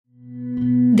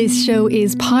This show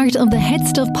is part of the Head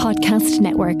Stuff Podcast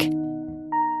Network.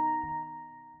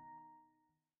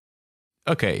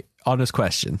 Okay, honest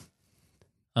question.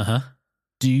 Uh-huh.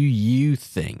 Do you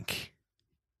think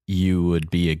you would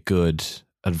be a good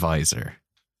advisor?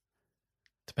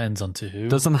 Depends on to who.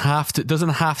 Doesn't have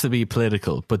to be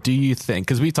political, but do you think,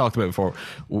 because we talked about before,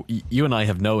 you and I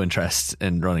have no interest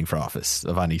in running for office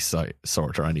of any sort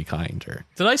or any kind. Or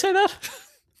Did I say that?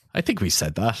 I think we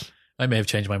said that. I may have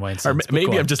changed my mind Or since.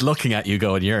 maybe I'm just looking at you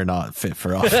going, you're not fit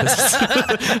for office.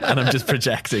 And I'm just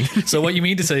projecting. So what you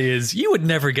mean to say is you would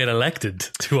never get elected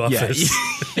to office.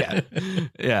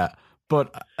 Yeah.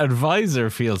 But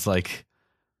advisor feels like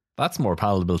that's more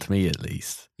palatable to me, at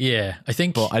least. Yeah, I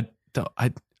think. But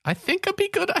I think I'd be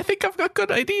good. I think I've got good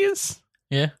ideas.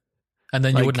 Yeah. And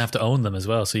then Like- you wouldn't have to own them as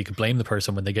well, so you could blame the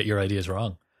person when they get your ideas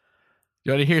wrong.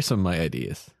 You want to hear some of my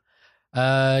ideas?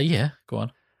 Yeah, go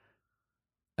on.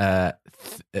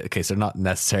 Okay, so not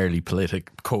necessarily quote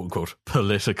unquote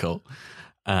political.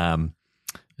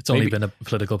 It's only been a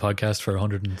political podcast for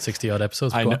 160 odd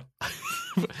episodes. I Go know.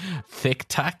 on. Thick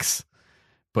tax,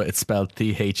 but it's spelled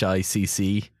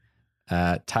THICC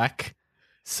tack.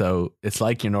 So it's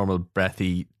like your normal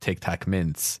breathy Tic Tac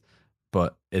mints,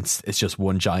 but it's just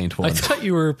one giant one. I thought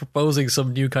you were proposing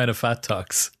some new kind of fat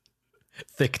tax.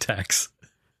 Thick tax.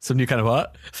 Some new kind of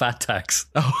what? Fat tax.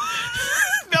 Oh.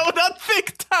 No, not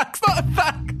thick tax, not a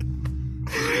tax.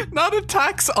 Not a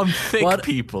tax on thick What?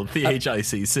 people,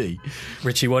 THICC.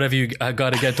 Richie, what have you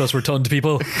got against us rotund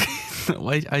people? No,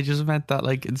 I just meant that,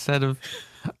 like, instead of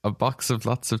a box of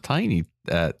lots of tiny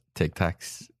Tic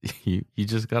Tacs, you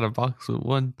just got a box with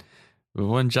one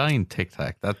giant Tic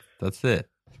Tac. That's it.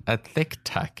 A thick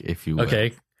tack, if you will.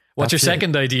 Okay. What's That's your it.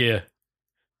 second idea?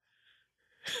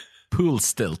 Pool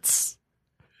stilts.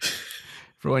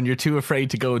 For when you're too afraid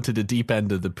to go into the deep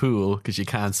end of the pool because you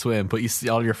can't swim, but you see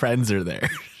all your friends are there.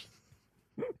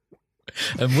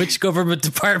 And which government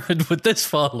department would this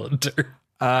fall under?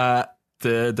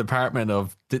 The Department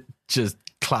of just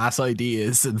class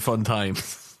ideas and fun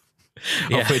times.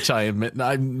 Yeah. Of which I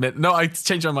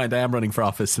changed my mind. I am running for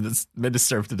office, and it's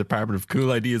Minister of the Department of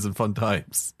Cool Ideas and Fun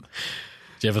Times.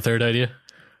 Do you have a third idea?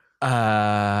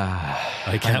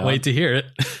 I can't wait to hear it.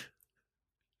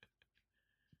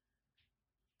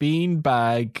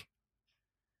 Beanbag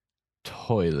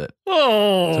toilet.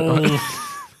 Oh,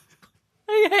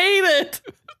 I hate it.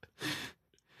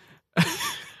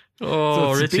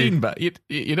 Oh, So it's a Richie. beanbag.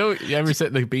 You know, you ever sit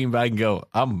in a beanbag and go,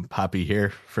 I'm happy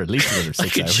here for at least another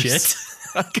 6 could hours. shit.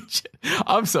 I could shit.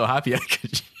 I'm so happy I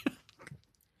could shit.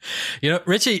 You know,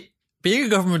 Richie, being a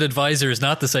government advisor is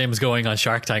not the same as going on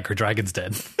Shark Tank or Dragon's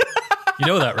Den. You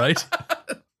know that, right?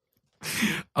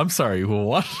 I'm sorry,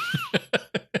 what?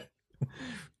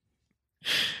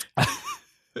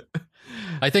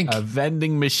 I think A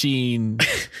vending machine,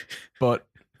 but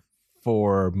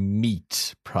for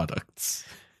meat products.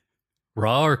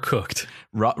 raw or cooked.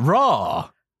 Raw.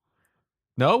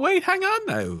 No, wait, hang on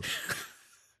now.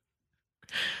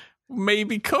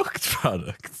 Maybe cooked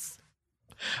products.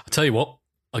 I'll tell you what,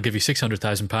 I'll give you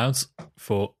 £600,000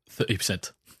 for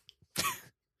 30%.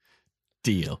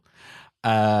 Deal.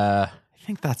 I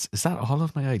think is that all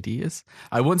of my ideas?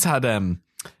 I once had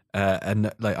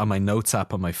and like on my notes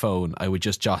app on my phone, I would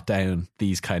just jot down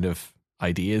these kind of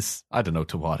ideas. I don't know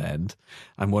to what end.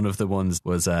 And one of the ones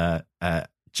was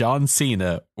John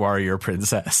Cena, Warrior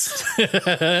Princess.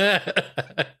 There's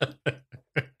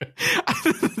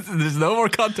no more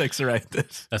context around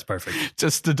it. That's perfect.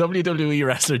 Just the WWE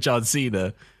wrestler John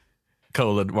Cena,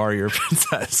 Warrior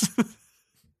Princess.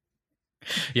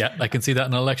 Yeah, I can see that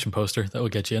in an election poster. That will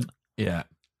get you in. Yeah.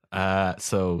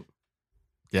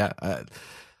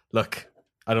 Look,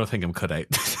 I don't think I'm cut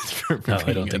out for No, I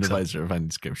being don't an think so. advisor of any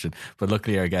description. But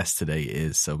luckily our guest today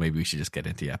is, so maybe we should just get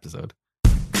into the episode.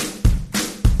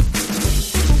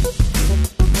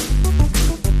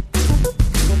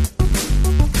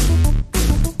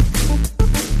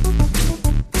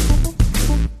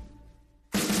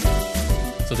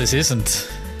 So this isn't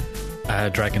a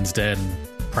Dragon's Den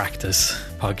practice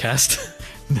podcast.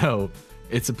 No,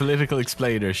 it's a political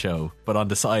explainer show, but on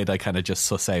the side I kind of just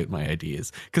suss out my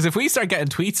ideas. Because if we start getting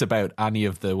tweets about any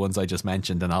of the ones I just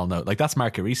mentioned, then I'll know. Like, that's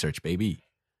market research, baby.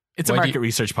 It's a Why do market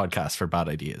research podcast for bad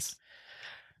ideas.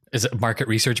 Is it market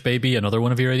research, baby? Another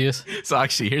one of your ideas? So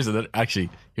actually, here's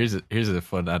a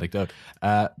fun anecdote.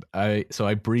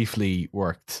 I briefly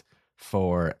worked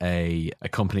for a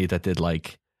company that did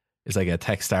it's like a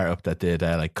tech startup that did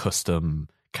like custom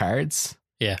cards.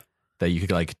 Yeah. That you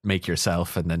could like make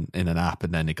yourself and then in an app,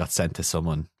 and then it got sent to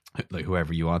someone, like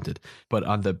whoever you wanted. But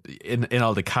on in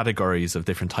all the categories of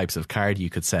different types of card you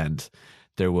could send,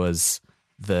 there was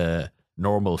the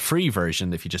normal free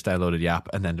version if you just downloaded the app,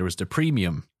 and then there was the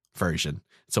premium version.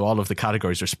 So all of the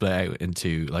categories are split out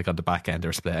into, like on the back end,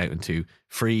 they're split out into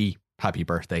free happy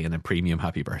birthday and then premium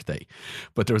happy birthday.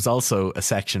 But there was also a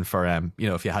section for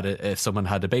if someone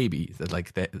had a baby,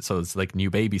 so it's like new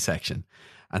baby section.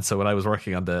 And so when I was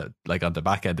working on the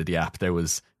back end of the app, there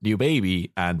was new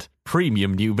baby and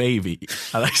premium new baby,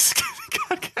 and I just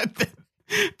can't get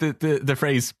the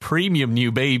phrase premium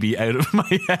new baby out of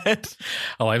my head.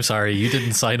 Oh, I'm sorry, you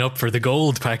didn't sign up for the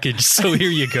gold package, so here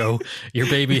you go. Your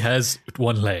baby has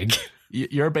one leg.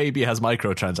 Your baby has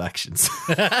microtransactions.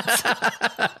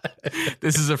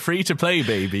 This is a free-to-play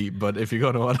baby, but if you're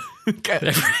going to want to get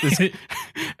this,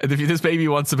 and if this baby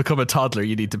wants to become a toddler,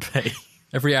 you need to pay.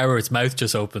 Every hour its mouth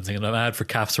just opens and an ad for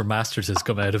Caps for Masters has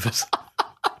come out of it.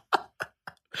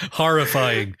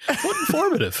 Horrifying. What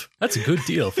informative. That's a good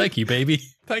deal. Thank you, baby.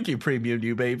 Thank you, premium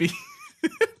new baby.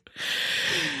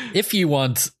 If you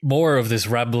want more of this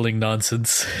rambling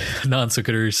nonsense,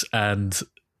 non-sequiturs and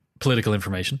political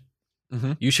information,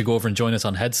 you should go over and join us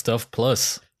on Head Stuff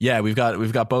Plus. Yeah, we've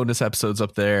got bonus episodes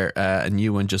up there. A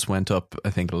new one just went up, I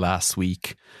think, last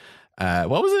week. What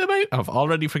was it about? I've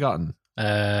already forgotten.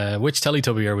 Which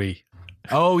Teletubby are we?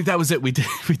 Oh, that was it. We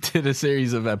did a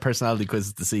series of personality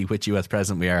quizzes to see which US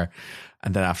president we are,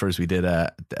 and then afterwards we did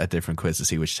a different quiz to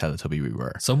see which Teletubby we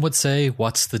were. Some would say,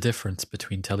 what's the difference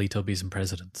between Teletubbies and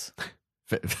presidents?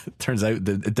 Turns out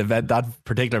that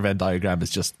particular Venn diagram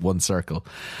is just one circle.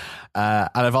 And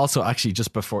I've also actually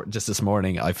just this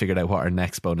morning I figured out what our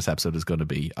next bonus episode is going to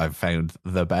be. I've found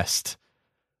the best.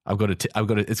 It's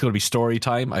going to be story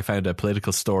time. I found a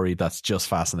political story that's just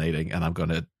fascinating, and I'm going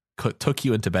to tuck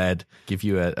you into bed, give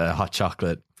you a hot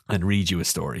chocolate, and read you a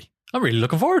story. I'm really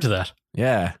looking forward to that.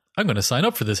 Yeah, I'm going to sign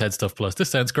up for this Head Stuff Plus.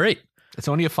 This sounds great. It's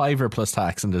only a $5 plus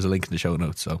tax, and there's a link in the show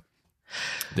notes. So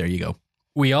there you go.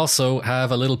 We also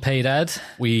have a little paid ad.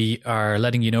 We are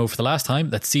letting you know for the last time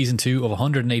that season 2 of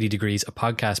 180 Degrees, a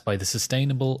podcast by the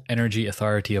Sustainable Energy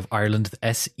Authority of Ireland, the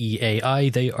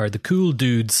SEAI. They are the cool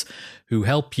dudes who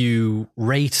help you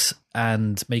rate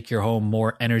and make your home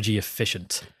more energy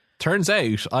efficient. Turns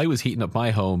out I was heating up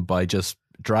my home by just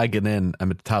dragging in a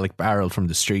metallic barrel from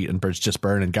the street and just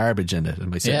burning garbage in it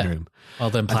in my sitting room. Well,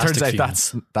 then plastic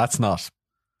turns out that's not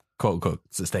quote unquote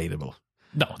sustainable.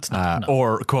 No, it's not. No.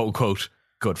 Or quote unquote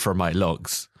good for my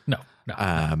lungs. No.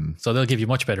 So they'll give you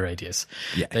much better ideas.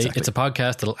 Yeah, exactly. It's a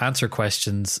podcast that'll answer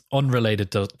questions unrelated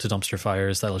to dumpster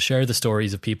fires, that'll share the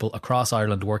stories of people across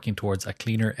Ireland working towards a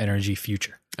cleaner energy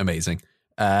future. Amazing.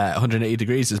 180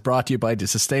 Degrees is brought to you by the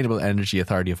Sustainable Energy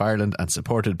Authority of Ireland and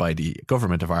supported by the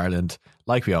Government of Ireland.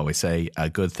 Like we always say, a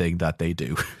good thing that they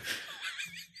do.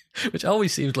 Which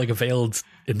always seems like a veiled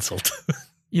insult.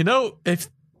 You know,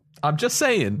 I'm just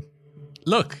saying,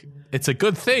 look, it's a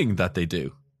good thing that they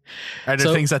do. Are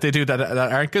there things that they do that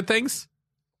aren't good things?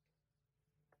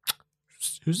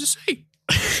 Who's to say?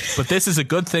 But this is a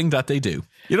good thing that they do.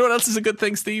 You know what else is a good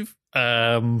thing, Steve?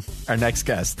 Our next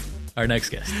guest.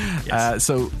 Yes.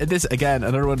 So this, again,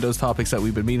 another one of those topics that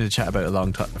we've been meaning to chat about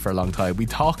for a long time. We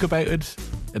talk about it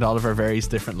in all of our various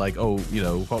different,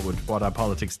 what our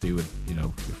politics do,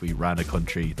 if we ran a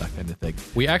country, that kind of thing.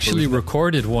 We actually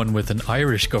recorded one with an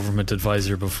Irish government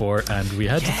advisor before, and we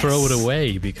had to throw it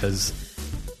away because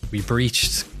we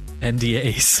breached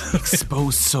NDAs.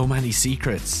 Exposed so many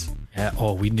secrets. Yeah.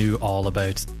 Oh, we knew all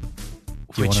about.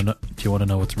 Do you want to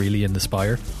know what's really in the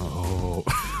spire? Oh.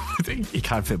 You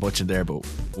can't fit much in there, but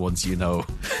once you know.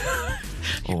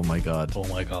 Oh my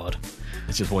god.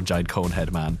 It's just one giant cone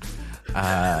head man.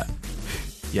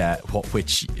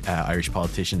 Which Irish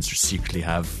politicians secretly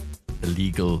have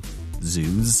illegal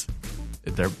zoos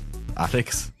in their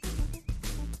attics.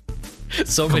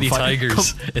 So many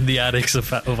tigers in the attics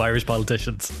of Irish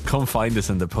politicians. Come find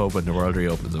us in the pub when the world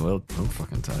reopens and we'll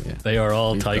fucking tell you. They are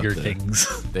all Tiger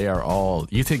Kings. They are all.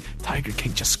 You think Tiger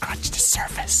King just scratched the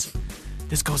surface?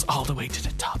 This goes all the way to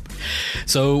the top.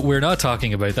 So we're not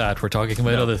talking about that. We're talking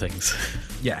about other things.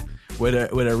 Yeah, with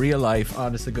a real life,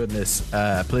 honest to goodness,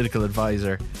 political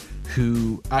advisor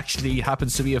who actually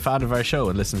happens to be a fan of our show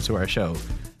and listens to our show.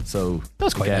 So that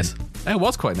was quite nice. It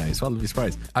was quite nice. Well, I'll be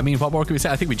surprised. I mean, what more can we say?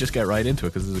 I think we just get right into it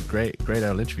because it was a great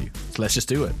old interview. So let's just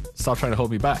do it. Stop trying to hold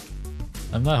me back.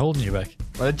 I'm not holding you back.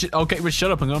 Well, okay, well,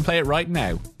 shut up. I'm going to play it right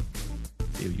now.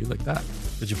 Ew, you like that?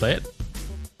 Did you play it?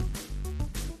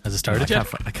 Has it started yet?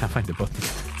 I can't find the button.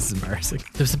 This is embarrassing.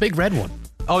 There's the big red one.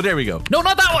 Oh, there we go. No,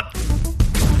 not that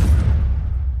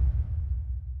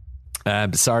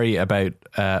one. Sorry about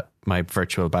my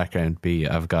virtual background.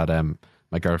 I've got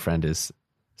my girlfriend is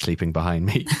sleeping behind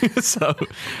me. So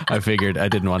I figured I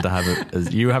didn't want to have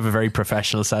it. You have a very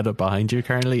professional setup behind you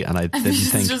currently, and I didn't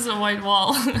think it's just a white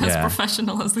wall, as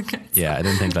professional as it gets. Yeah, I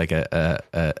didn't think like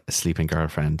a sleeping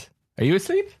girlfriend. Are you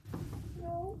asleep?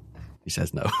 No. He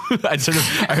says no. I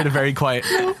heard a very quiet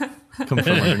no come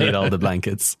from underneath all the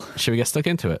blankets. Should we get stuck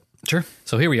into it? Sure.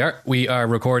 So here we are. We are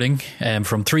recording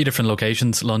from 3 different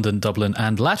locations: London, Dublin,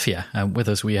 and Latvia. And with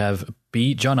us we have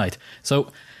B. Johnite.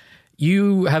 So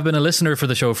you have been a listener for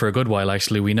the show for a good while,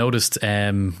 actually. We noticed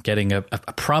getting a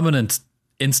prominent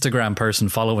Instagram person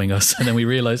following us, and then we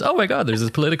realized, oh my God, there's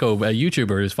this Politico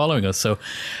YouTuber who's following us. So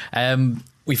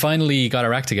we finally got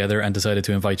our act together and decided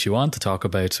to invite you on to talk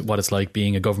about what it's like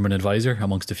being a government advisor,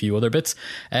 amongst a few other bits.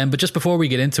 But just before we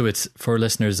get into it, for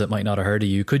listeners that might not have heard of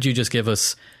you, could you just give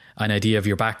us an idea of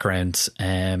your background?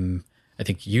 I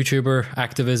think YouTuber,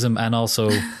 activism, and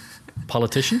also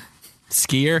politician?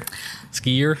 Skier,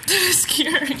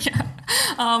 yeah.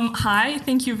 Hi,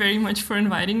 thank you very much for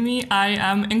inviting me. I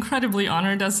am incredibly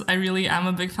honored, as I really am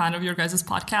a big fan of your guys'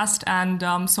 podcast.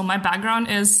 And so my background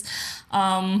is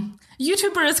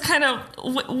YouTuber is kind of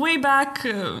way back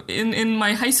in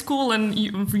my high school and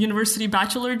university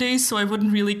bachelor days, so I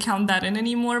wouldn't really count that in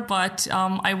anymore. But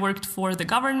I worked for the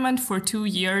government for 2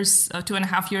 years,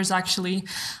 2.5 years actually.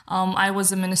 I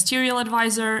was a ministerial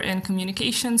advisor in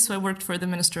communications, so I worked for the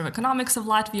Minister of Economics of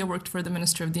Latvia, worked for the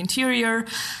Minister of the Interior.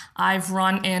 I've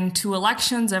run in 2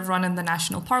 elections. I've run in the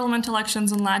National Parliament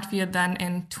elections in Latvia. Then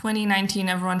in 2019,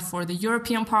 I've run for the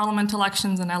European Parliament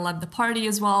elections, and I led the party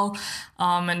as well,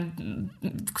 and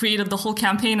created the whole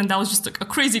campaign. And that was just a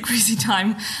crazy, crazy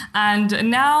time. And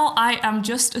now I am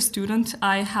just a student.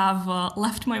 I have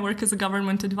left my work as a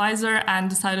government advisor and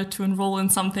decided to enroll in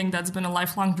something that's been a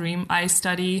lifelong dream. I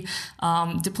study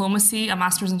diplomacy, a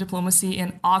master's in diplomacy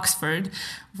in Oxford,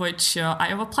 which I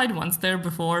have applied once there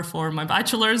before for my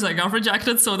bachelor's. I got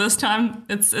rejected, so this time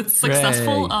it's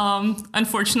successful.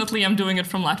 Unfortunately, I'm doing it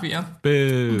from Latvia.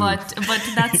 Boo. But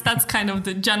that's kind of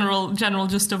the general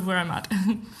gist of where I'm at.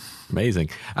 Amazing.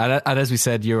 And as we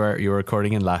said, you're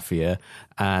recording in Latvia.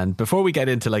 And before we get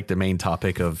into like the main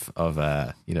topic of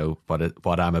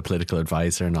what I'm a political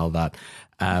advisor and all that,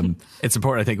 it's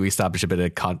important, I think, we establish a bit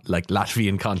of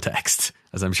Latvian context,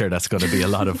 as I'm sure that's going to be a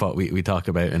lot of what we talk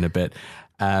about in a bit.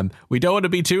 We don't want to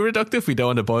be too reductive. We don't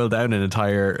want to boil down an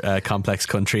entire complex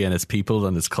country and its people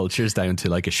and its cultures down to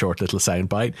like a short little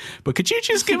soundbite. But could you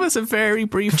just give us a very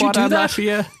brief what on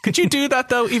Latvia? Could you do that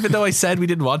though? Even though I said we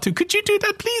didn't want to, could you do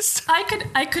that, please?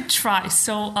 I could try.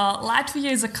 So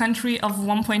Latvia is a country of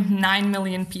 1.9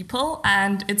 million people,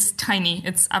 and it's tiny.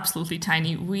 It's absolutely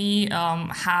tiny. We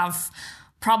have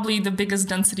probably the biggest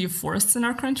density of forests in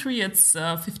our country. It's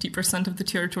 50% of the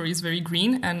territory is very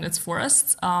green, and it's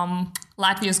forests.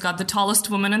 Latvia's got the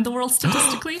tallest woman in the world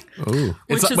statistically. Oh,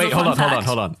 wait,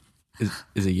 hold on.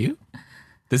 Is it you?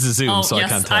 This is Zoom, so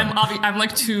yes, I can't tell. I'm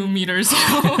like 2 meters.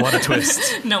 What a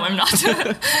twist! No, I'm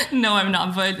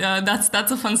not. But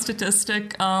that's a fun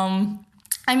statistic.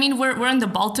 I mean, we're in the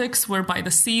Baltics. We're by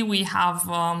the sea. We have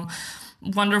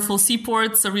wonderful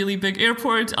seaports, a really big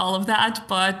airport, all of that.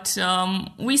 But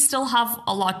we still have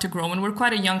a lot to grow. And we're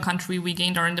quite a young country. We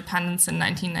gained our independence in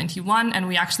 1991, and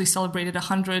we actually celebrated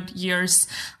 100 years,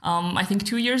 I think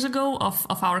 2 years ago,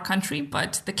 of our country.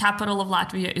 But the capital of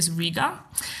Latvia is Riga.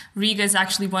 Riga is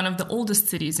actually one of the oldest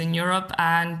cities in Europe,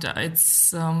 and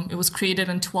it was created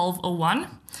in 1201.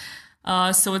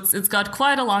 So it's got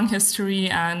quite a long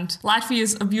history, and Latvia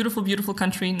is a beautiful, beautiful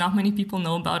country. Not many people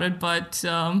know about it, but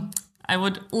I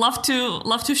would love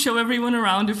to show everyone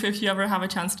around if you ever have a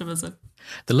chance to visit.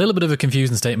 The little bit of a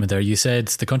confusing statement there. You said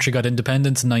the country got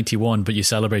independence in 91, but you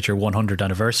celebrate your 100th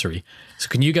anniversary. So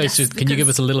can you guys you give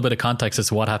us a little bit of context as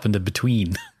to what happened in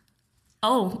between?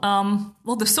 Well,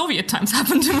 the Soviet times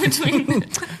happened in between.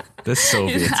 The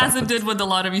Soviets as it did with a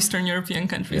lot of Eastern European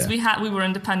countries. Yeah. We were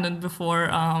independent before,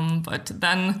 but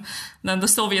then the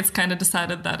Soviets kind of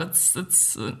decided that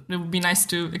it would be nice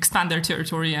to expand their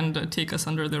territory and take us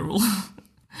under their rule.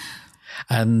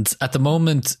 And at the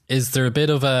moment, is there a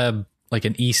bit of an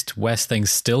east-west thing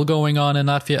still going on in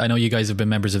Latvia? I know you guys have been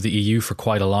members of the EU for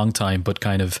quite a long time, but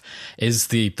kind of is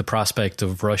the prospect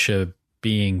of Russia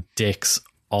being dicks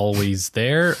always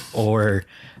there, or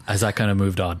has that kind of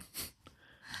moved on?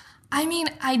 I mean,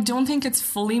 I don't think it's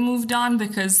fully moved on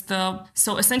because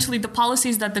essentially the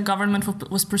policies that the government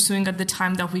was pursuing at the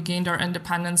time that we gained our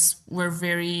independence were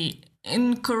very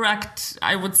incorrect,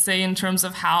 I would say, in terms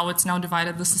of how it's now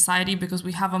divided the society, because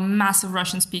we have a massive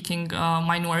Russian-speaking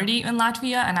minority in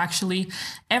Latvia, and actually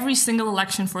every single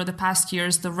election for the past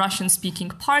years, the Russian-speaking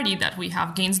party that we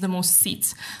have gains the most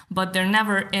seats, but they're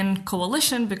never in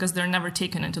coalition because they're never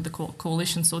taken into the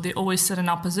coalition, so they always sit in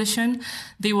opposition.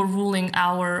 They were ruling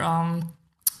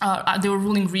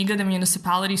Riga, the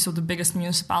municipality, so the biggest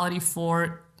municipality,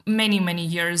 for many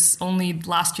years. Only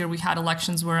last year we had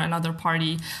elections where another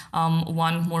party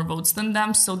won more votes than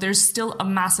them. So there's still a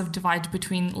massive divide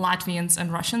between Latvians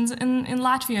and Russians in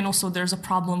Latvia. And also there's a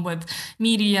problem with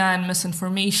media and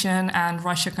misinformation, and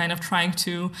Russia kind of trying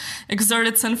to exert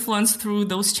its influence through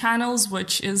those channels,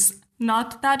 which is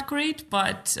not that great.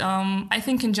 But I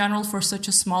think in general, for such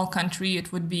a small country,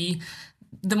 it would be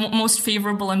the most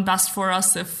favorable and best for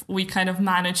us if we kind of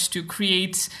manage to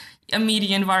create a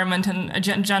media environment and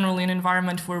generally an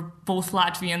environment where both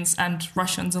Latvians and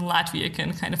Russians in Latvia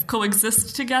can kind of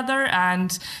coexist together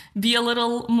and be a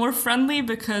little more friendly,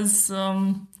 because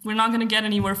we're not going to get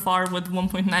anywhere far with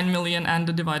 1.9 million and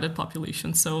a divided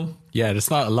population. So yeah, there's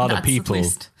not a lot of people,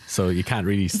 so you can't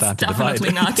really stand to divide.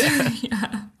 Definitely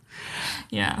not.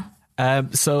 Yeah.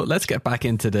 So let's get back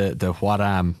into the What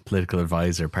Am political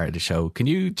advisor part of the show. Can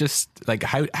you just, like,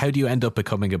 how do you end up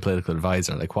becoming a political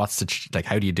advisor? Like, what's the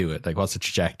how do you do it? Like, what's the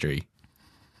trajectory?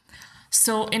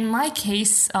 So in my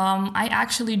case, I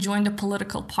actually joined a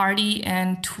political party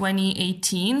in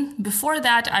 2018. Before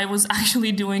that,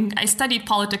 I studied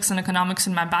politics and economics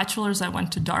in my bachelor's. I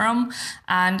went to Durham.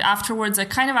 And afterwards, I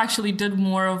kind of actually did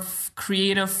more of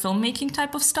creative filmmaking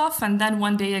type of stuff. And then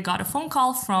one day I got a phone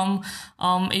call from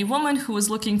a woman who was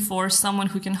looking for someone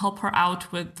who can help her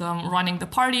out with running the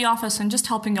party office and just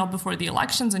helping out before the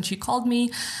elections. And she called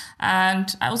me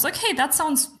and I was like, hey, that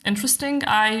sounds interesting.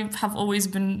 I have always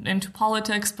been into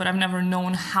politics, but I've never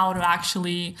known how to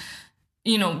actually,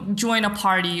 join a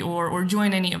party or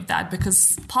join any of that,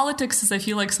 because politics is, I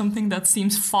feel like, something that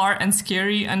seems far and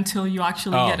scary until you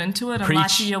actually get into it. In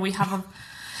Latvia,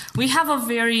 we have a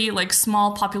very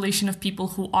small population of people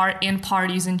who are in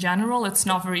parties in general. It's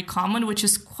not very common, which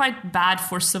is quite bad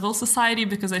for civil society,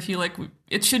 because I feel like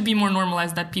it should be more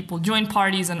normalized that people join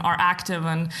parties and are active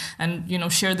and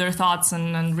share their thoughts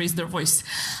and raise their voice.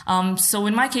 So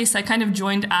in my case, I kind of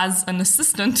joined as an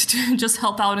assistant to just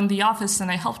help out in the office,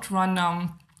 and I helped run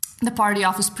the party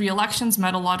office pre-elections,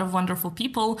 met a lot of wonderful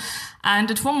people.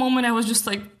 And at one moment I was just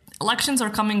like, elections are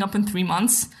coming up in 3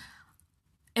 months.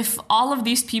 If all of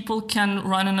these people can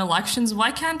run in elections,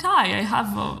 why can't I? I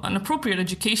have an appropriate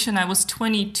education. I was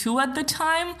 22 at the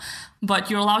time, but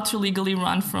you're allowed to legally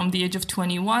run from the age of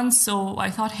 21. So I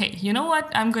thought, hey, you know what?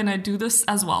 I'm going to do this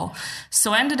as well.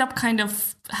 So I ended up kind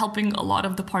of helping a lot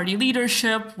of the party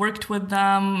leadership, worked with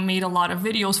them, made a lot of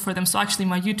videos for them. So actually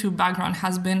my YouTube background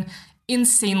has been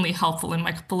insanely helpful in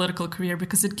my political career,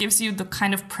 because it gives you the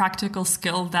kind of practical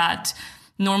skill that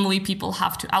normally people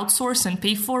have to outsource and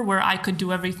pay for, where I could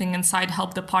do everything inside,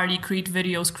 help the party, create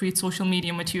videos, create social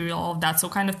media material, all of that. So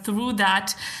kind of through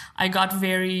that, I got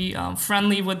very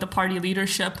friendly with the party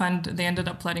leadership, and they ended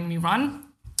up letting me run.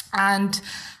 And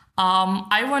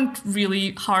I went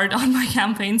really hard on my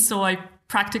campaign, so I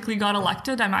practically got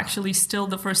elected. I'm actually still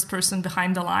the first person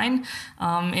behind the line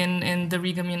in the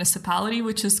Riga municipality,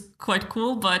 which is quite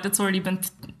cool, but it's already been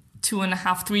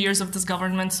 2.5, 3 years of this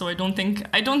government, so I don't think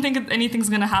anything's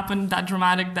going to happen that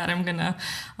dramatic that I'm going to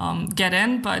get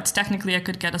in, but technically I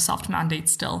could get a soft mandate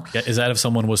still. Yeah, is that if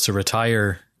someone was to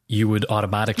retire, you would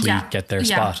automatically get their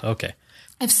spot? Okay.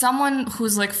 If someone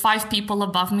who's 5 people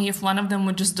above me, if one of them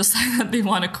would just decide that they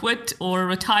want to quit or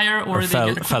retire or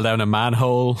they fell down a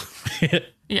manhole.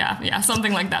 yeah,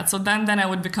 something like that. So then I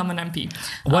would become an MP.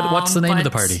 What's the name of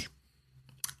the party?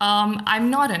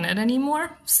 I'm not in it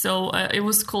anymore. So it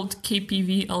was called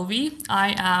KPVLV.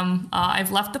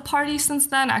 I've left the party since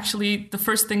then. Actually, the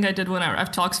first thing I did when I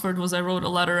arrived to Oxford was I wrote a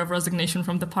letter of resignation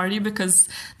from the party, because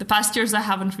the past years I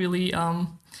haven't really...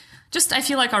 I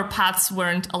feel like our paths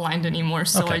weren't aligned anymore.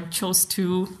 So I chose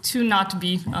to not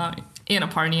be in a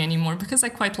party anymore, because I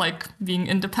quite like being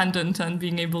independent and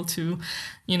being able to,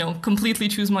 completely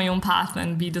choose my own path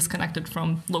and be disconnected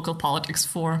from local politics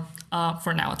for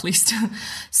now, at least.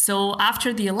 So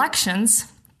after the elections,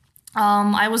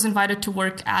 I was invited to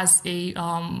work as a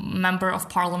member of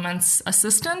Parliament's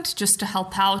assistant, just to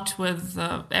help out with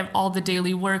all the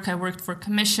daily work. I worked for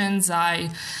commissions.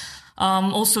 I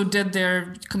also did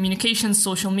their communications,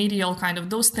 social media, all kind of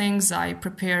those things. I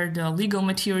prepared legal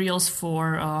materials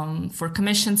for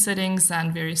commission sittings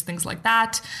and various things like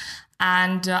that.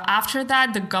 And after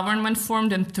that, the government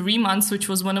formed in 3 months, which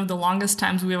was one of the longest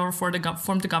times we ever formed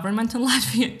a government in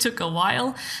Latvia. It took a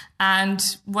while. And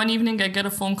one evening, I get a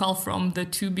phone call from the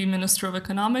to-be Minister of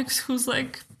Economics, who's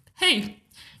like, hey,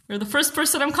 you're the first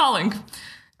person I'm calling.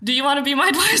 Do you want to be my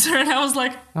advisor? And I was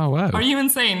like, oh, wow. Are you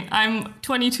insane? I'm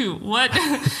 22. What?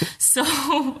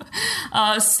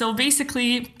 So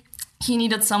basically, he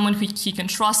needed someone who he can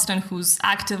trust and who's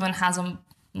active and has a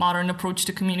modern approach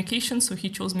to communication. So he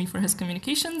chose me for his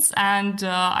communications. And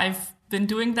I've been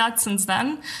doing that since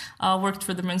then. Worked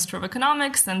for the Minister of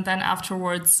Economics. And then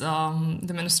afterwards,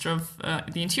 the Minister of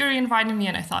the Interior invited me,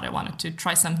 and I thought I wanted to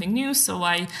try something new. So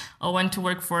I went to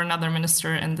work for another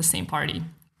minister in the same party.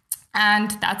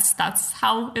 And that's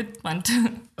how it went.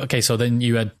 Okay, so then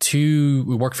you had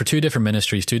we worked for two different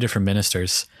ministries, two different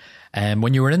ministers. And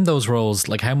when you were in those roles,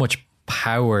 like how much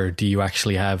power do you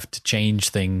actually have to change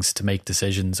things, to make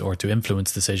decisions or to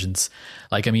influence decisions?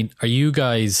 Like, I mean, are you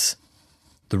guys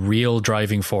the real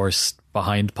driving force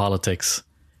behind politics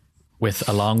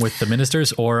along with the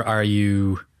ministers, or are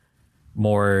you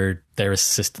more their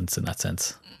assistants in that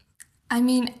sense? I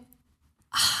mean,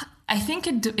 I think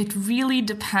it really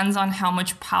depends on how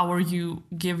much power you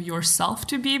give yourself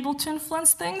to be able to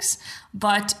influence things.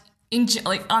 But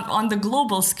on the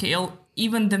global scale,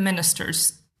 even the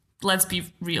ministers, let's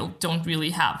be real, don't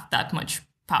really have that much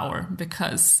power,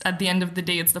 because at the end of the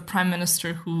day, it's the prime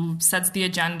minister who sets the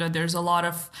agenda. There's a lot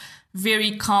of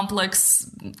very complex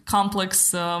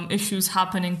issues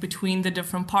happening between the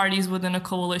different parties within a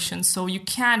coalition. So you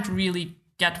can't really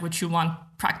get what you want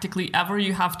practically ever.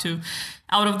 You have to,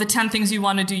 out of the 10 things you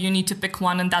want to do, you need to pick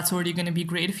one, and that's already going to be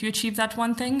great if you achieve that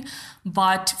one thing.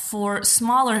 But for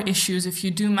smaller issues, if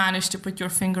you do manage to put your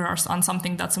finger on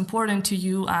something that's important to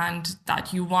you and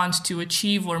that you want to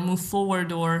achieve or move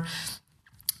forward or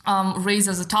raise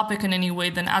as a topic in any way,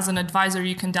 then as an advisor,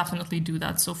 you can definitely do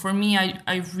that. So for me,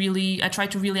 I try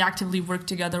to really actively work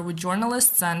together with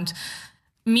journalists, and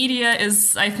media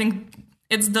is, I think,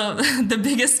 it's the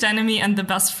biggest enemy and the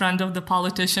best friend of the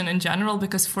politician in general,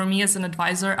 because for me as an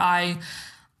advisor, I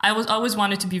always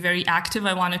wanted to be very active.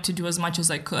 I wanted to do as much as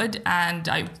I could. And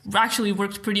I actually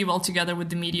worked pretty well together with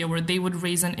the media, where they would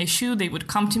raise an issue, they would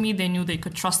come to me, they knew they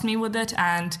could trust me with it.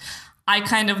 And I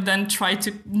kind of then tried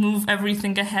to move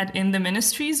everything ahead in the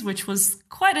ministries, which was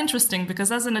quite interesting,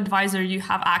 because as an advisor, you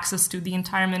have access to the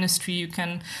entire ministry. You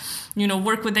can,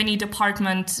 work with any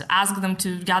department, ask them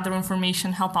to gather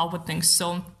information, help out with things.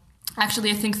 So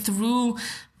actually, I think through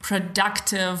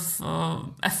productive,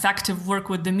 effective work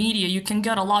with the media, you can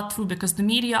get a lot through, because the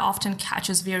media often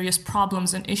catches various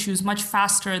problems and issues much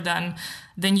faster than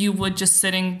you would just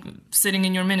sitting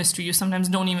in your ministry. You sometimes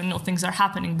don't even know things are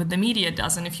happening, but the media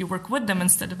does. And if you work with them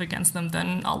instead of against them,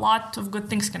 then a lot of good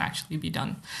things can actually be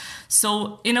done.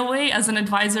 So in a way, as an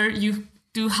advisor, you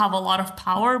do have a lot of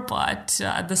power, but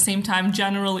at the same time,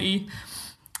 generally,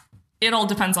 it all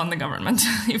depends on the government.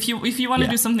 If you want to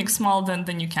do something small,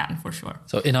 then you can, for sure.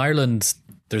 So in Ireland,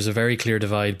 there's a very clear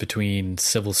divide between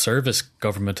civil service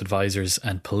government advisors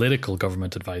and political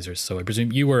government advisors. So I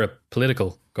presume you were a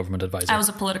political government advisor. I was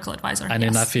a political advisor. And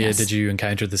in Latvia, did you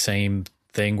encounter the same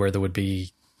thing, where there would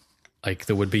be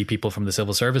people from the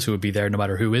civil service who would be there no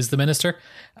matter who is the minister,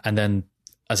 and then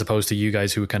as opposed to you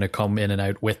guys who would kind of come in and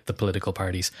out with the political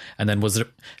parties? And then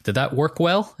did that work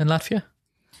well in Latvia?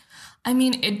 I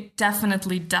mean, it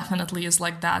definitely is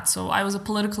like that. So I was a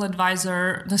political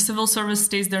advisor. The civil service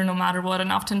stays there no matter what.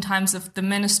 And oftentimes, if the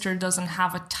minister doesn't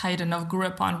have a tight enough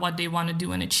grip on what they want to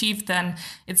do and achieve, then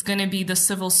it's going to be the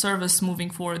civil service moving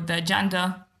forward the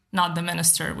agenda, not the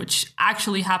minister, which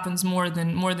actually happens more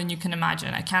than you can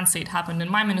imagine. I can't say it happened in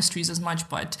my ministries as much,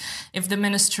 but if the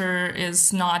minister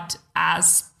is not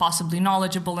as possibly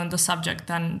knowledgeable in the subject,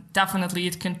 then definitely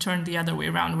it can turn the other way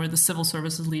around, where the civil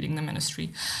service is leading the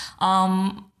ministry.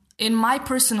 In my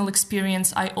personal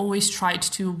experience, I always tried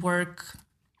to work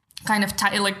kind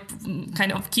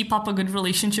of keep up a good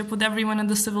relationship with everyone in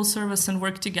the civil service and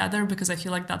work together, because I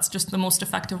feel like that's just the most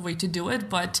effective way to do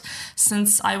it. But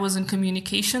since I was in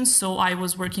communications, so I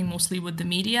was working mostly with the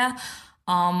media,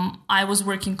 I was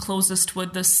working closest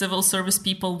with the civil service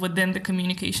people within the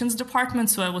communications department.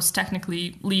 So I was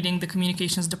technically leading the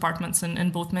communications departments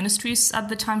in both ministries at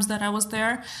the times that I was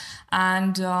there.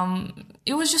 And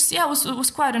it was just, it was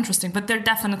quite interesting. But there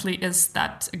definitely is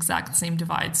that exact same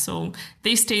divide. So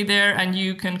they stay there and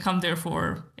you can come there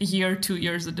for a year, 2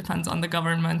 years. It depends on the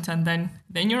government. And then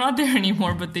you're not there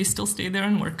anymore, but they still stay there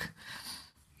and work.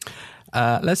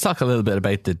 Let's talk a little bit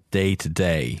about the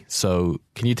day-to-day. So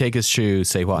can you take us through,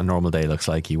 say, what a normal day looks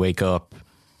like? You wake up,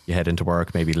 you head into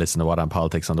work, maybe listen to What on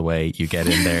Politics on the way, you get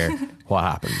in there. What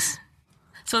happens?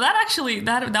 So that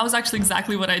was actually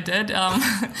exactly what I did.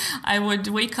 I would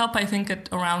wake up, I think, at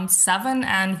around 7,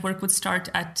 and work would start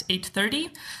at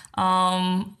 8:30.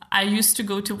 I used to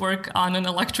go to work on an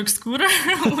electric scooter,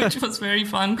 which was very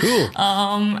fun. Cool.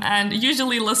 And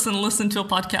usually listen to a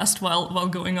podcast while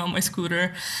going on my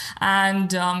scooter.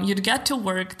 And you'd get to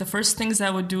work. The first things I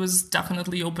would do is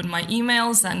definitely open my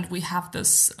emails. And we have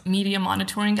this media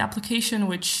monitoring application,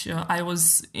 which I was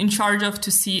in charge of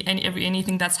to see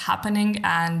anything that's happening.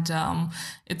 And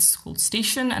it's called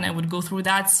Station. And I would go through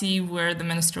that, see where the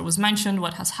minister was mentioned,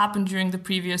 what has happened during the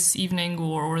previous evening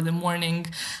or the morning.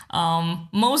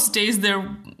 Most days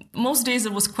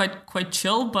it was quite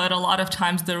chill, but a lot of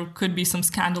times there could be some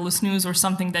scandalous news or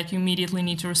something that you immediately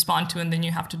need to respond to, and then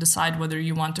you have to decide whether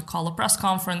you want to call a press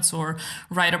conference or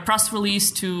write a press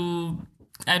release to,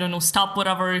 I don't know, stop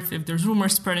whatever if there's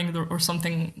rumors spreading or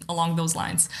something along those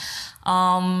lines.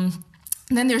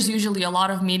 Then there's usually a lot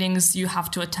of meetings you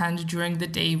have to attend during the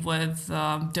day with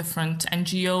different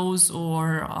NGOs or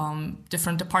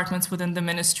different departments within the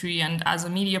ministry. And as a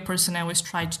media person, I always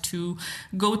tried to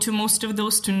go to most of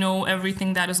those to know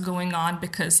everything that is going on,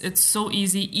 because it's so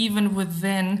easy, even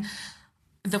within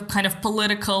the kind of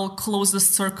political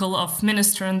closest circle of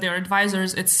minister and their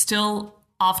advisors, it still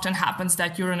often happens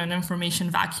that you're in an information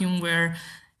vacuum where,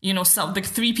 you know, like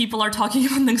 3 people are talking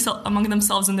among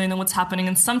themselves and they know what's happening.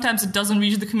 And sometimes it doesn't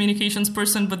reach the communications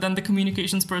person, but then the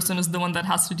communications person is the one that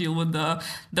has to deal with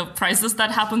the crisis that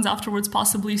happens afterwards,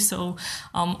 possibly. So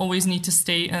always need to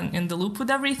stay in the loop with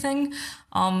everything.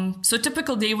 So a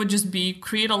typical day would just be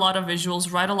create a lot of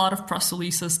visuals, write a lot of press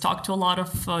releases, talk to a lot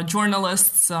of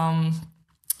journalists.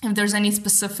 If there's any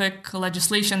specific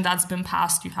legislation that's been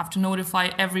passed, you have to notify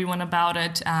everyone about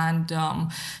it and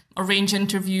arrange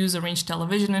interviews, arrange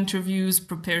television interviews,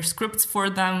 prepare scripts for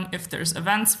them. If there's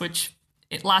events, which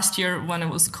last year when it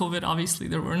was COVID, obviously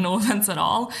there were no events at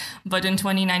all. But in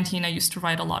 2019, I used to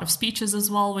write a lot of speeches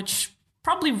as well, which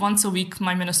probably once a week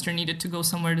my minister needed to go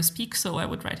somewhere to speak. So I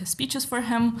would write his speeches for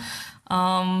him.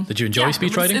 Did you enjoy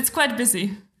speech writing? It's quite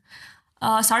busy.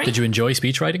 Sorry? Did you enjoy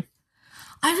speech writing?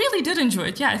 I really did enjoy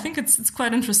it. Yeah, I think it's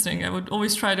quite interesting. I would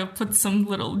always try to put some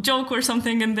little joke or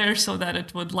something in there so that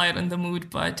it would lighten the mood.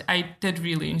 But I did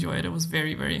really enjoy it. It was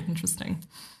very, very interesting.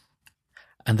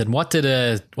 And then what did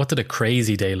a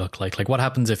crazy day look like? Like, what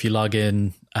happens if you log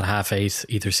in at 8:30,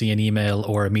 either see an email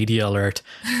or a media alert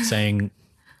saying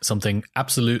something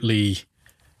absolutely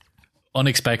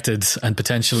unexpected and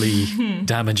potentially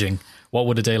damaging? What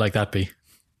would a day like that be?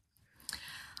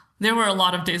 There were a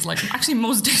lot of days actually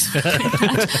most days were like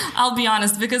that. I'll be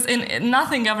honest, because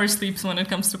nothing ever sleeps when it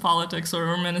comes to politics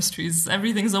or ministries.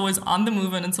 Everything's always on the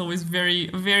move and it's always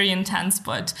very, very intense.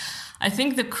 But I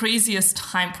think the craziest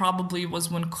time probably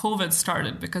was when COVID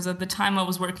started, because at the time I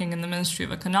was working in the Ministry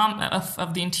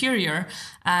of the Interior,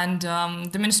 and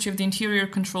the Ministry of the Interior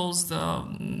controls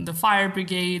the fire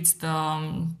brigades,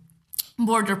 the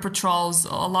border patrols,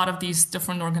 a lot of these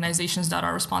different organizations that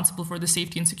are responsible for the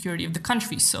safety and security of the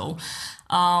country. So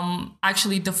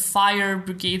actually the fire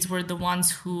brigades were the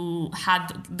ones who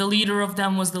had, the leader of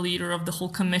them was the leader of the whole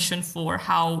commission for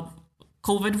how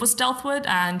COVID was dealt with.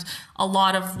 And a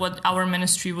lot of what our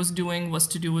ministry was doing was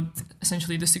to do with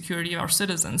essentially the security of our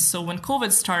citizens. So when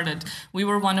COVID started, we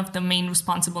were one of the main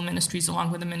responsible ministries, along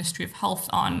with the Ministry of Health,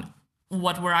 on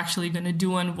what we're actually going to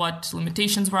do and what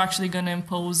limitations we're actually going to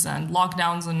impose and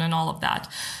lockdowns and all of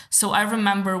that. So I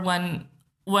remember when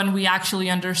we actually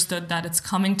understood that it's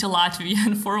coming to Latvia,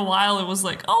 and for a while it was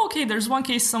like, oh, okay, there's one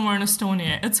case somewhere in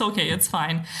Estonia. It's okay, it's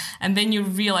fine. And then you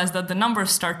realize that the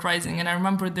numbers start rising. And I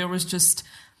remember there was just,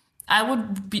 I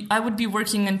would be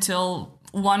working until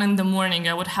 1 a.m.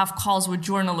 I would have calls with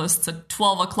journalists at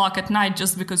 12 o'clock at night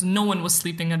just because no one was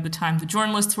sleeping at the time. The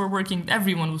journalists were working,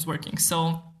 everyone was working.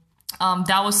 So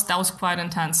that was quite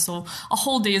intense. So a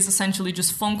whole day is essentially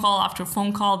just phone call after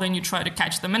phone call. Then you try to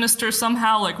catch the minister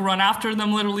somehow, like run after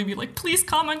them, literally be like, please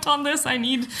comment on this. I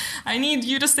need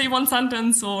you to say one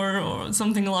sentence or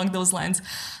something along those lines.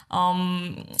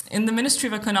 In the Ministry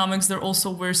of Economics, there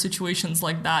also were situations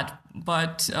like that.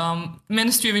 But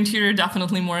Ministry of Interior,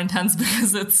 definitely more intense,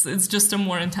 because it's just a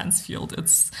more intense field.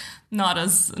 It's not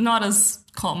as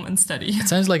calm and steady. It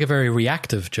sounds like a very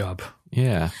reactive job.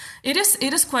 Yeah, it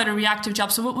is quite a reactive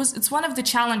job. So it's one of the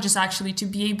challenges actually to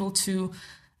be able to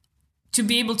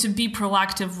be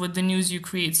proactive with the news you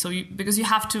create. So because you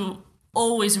have to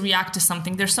always react to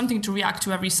something. There's something to react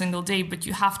to every single day, but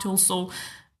you have to also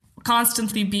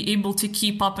constantly be able to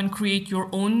keep up and create your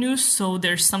own news. So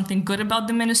there's something good about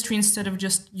the ministry instead of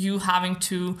just you having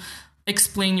to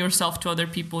explain yourself to other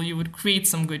people, you would create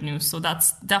some good news. So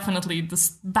that's definitely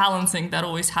this balancing that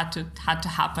always had to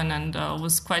happen, and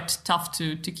was quite tough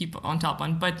to keep on top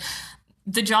on. But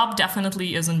the job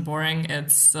definitely isn't boring.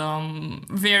 It's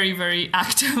very, very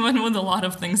active and with a lot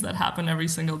of things that happen every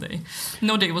single day.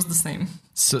 No day was the same.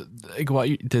 So,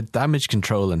 like, the damage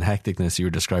control and hecticness you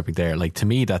were describing there, like, to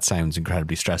me that sounds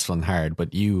incredibly stressful and hard,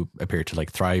 but you appear to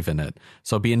like thrive in it.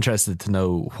 So I'd be interested to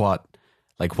know what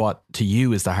to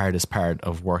you is the hardest part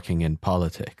of working in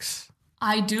politics.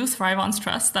 I do thrive on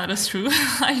stress. That is true.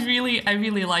 I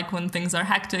really like when things are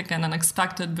hectic and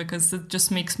unexpected, because it just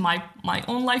makes my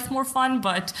own life more fun.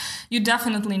 But you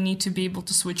definitely need to be able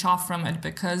to switch off from it,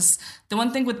 because the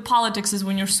one thing with politics is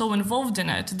when you're so involved in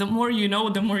it, the more you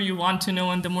know, the more you want to know,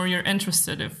 and the more you're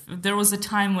interested. If there was a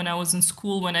time when I was in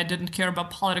school when I didn't care about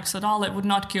politics at all, I would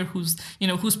not care who's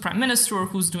prime minister or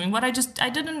who's doing what. I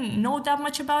didn't know that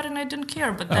much about it, and I didn't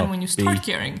care. But then when you start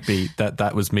caring,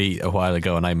 that was me a while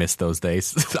ago, and I missed those days.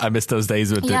 I miss those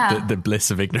days with the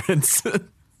bliss of ignorance.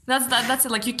 That's it.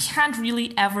 Like, you can't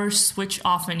really ever switch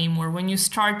off anymore. When you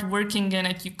start working in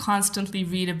it, you constantly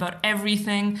read about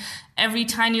everything. Every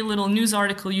tiny little news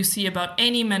article you see about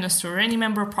any minister or any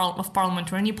member of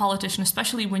parliament or any politician,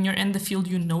 especially when you're in the field,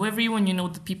 you know everyone, you know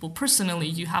the people personally,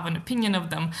 you have an opinion of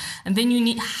them. And then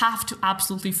you have to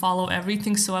absolutely follow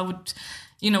everything. So I would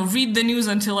read the news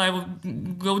until I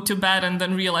would go to bed, and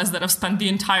then realize that I've spent the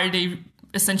entire day,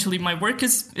 essentially my work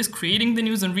is creating the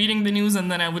news and reading the news, and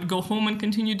then I would go home and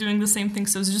continue doing the same thing.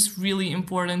 So it's just really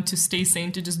important to stay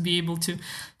sane, to just be able to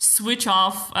switch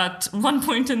off at one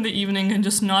point in the evening and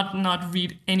just not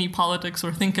read any politics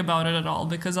or think about it at all,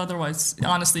 because otherwise,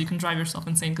 honestly, you can drive yourself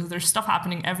insane, because there's stuff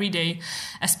happening every day,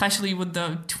 especially with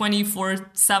the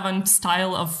 24/7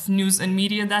 style of news and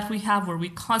media that we have, where we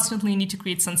constantly need to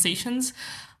create sensations.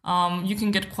 You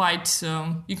can get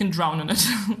you can drown in it.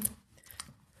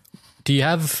 Do you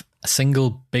have a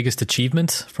single biggest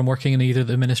achievement from working in either of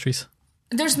the ministries?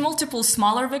 There's multiple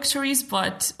smaller victories,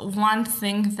 but one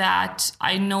thing that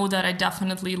I know that I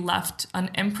definitely left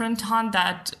an imprint on,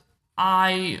 that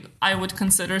I would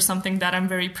consider something that I'm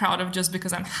very proud of, just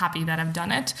because I'm happy that I've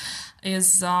done it,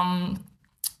 is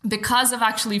because of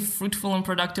actually fruitful and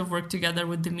productive work together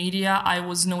with the media. I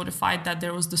was notified that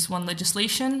there was this one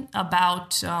legislation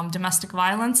about domestic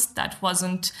violence that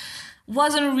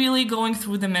wasn't really going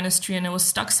through the ministry, and it was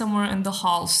stuck somewhere in the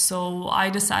halls. So I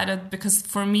decided, because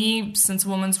for me, since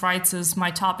women's rights is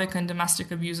my topic and domestic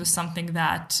abuse is something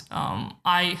that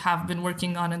I have been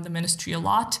working on in the ministry a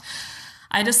lot,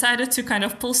 I decided to kind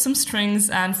of pull some strings,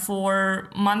 and for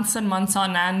months and months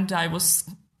on end, I was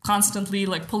constantly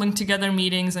like pulling together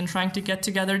meetings and trying to get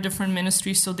together different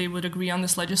ministries so they would agree on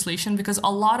this legislation, because a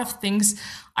lot of things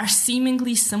are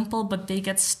seemingly simple, but they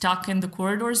get stuck in the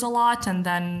corridors a lot, and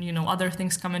then other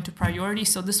things come into priority.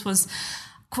 So this was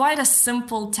quite a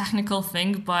simple technical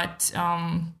thing, but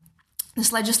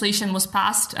this legislation was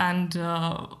passed, and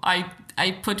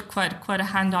I put quite a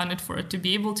hand on it for it to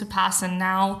be able to pass. And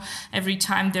now every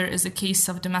time there is a case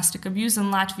of domestic abuse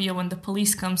in Latvia, when the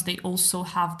police comes, they also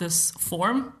have this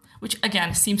form, which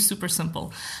again seems super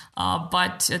simple,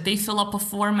 but they fill up a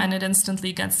form and it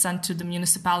instantly gets sent to the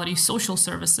municipality social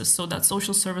services, so that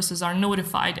social services are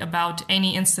notified about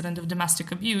any incident of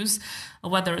domestic abuse,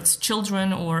 whether it's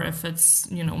children or if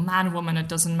it's man, woman, it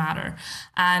doesn't matter.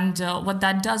 And what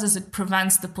that does is it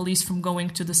prevents the police from going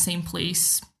to the same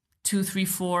place 2, 3,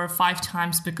 4, 5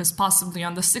 times, because possibly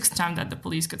on the 6th time that the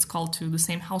police gets called to the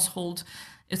same household,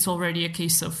 it's already a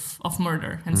case of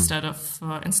murder instead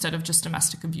of just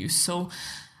domestic abuse. So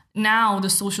now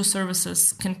the social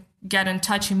services can get in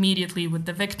touch immediately with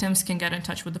the victims, can get in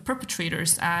touch with the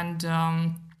perpetrators, and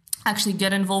actually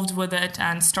get involved with it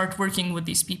and start working with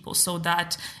these people so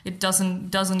that it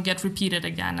doesn't get repeated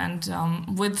again.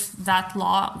 And with that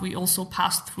law, we also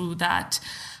passed through that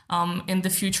in the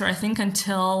future, I think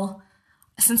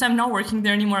since I'm not working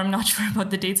there anymore, I'm not sure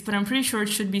about the dates, but I'm pretty sure it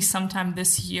should be sometime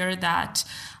this year that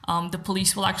the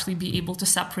police will actually be able to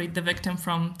separate the victim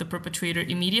from the perpetrator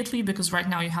immediately, because right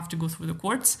now you have to go through the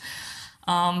courts.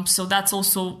 So that's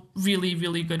also really,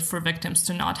 really good for victims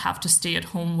to not have to stay at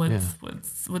home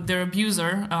with their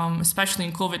abuser, especially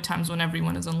in COVID times when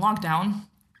everyone is in lockdown.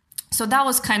 So that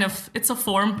was it's a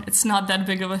form. It's not that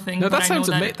big of a thing. No, but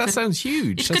that sounds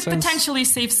huge. It could potentially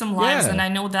save some lives. Yeah. And I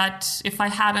know that if I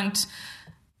hadn't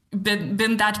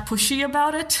been that pushy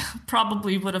about it,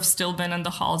 probably would have still been in the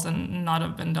halls and not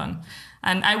have been done.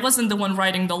 And I wasn't the one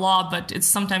writing the law, but it's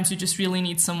sometimes you just really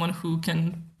need someone who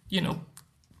can,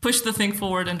 push the thing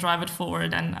forward and drive it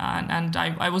forward. And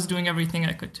I was doing everything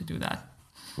I could to do that.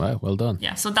 Wow, well done.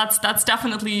 Yeah, so that's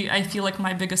definitely, I feel like,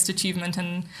 my biggest achievement.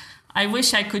 And I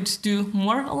wish I could do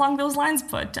more along those lines,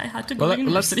 but I had to go to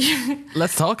university.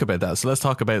 Let's talk about that. So let's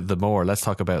talk about the more. Let's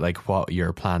talk about like what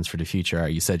your plans for the future are.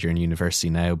 You said you're in university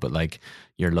now, but like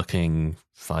you're looking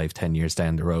 5-10 years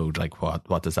down the road. Like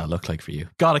what does that look like for you?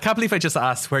 God, I can't believe I just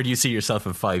asked, where do you see yourself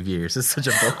in 5 years? It's such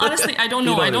a honestly, I don't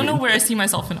know. I don't know where I see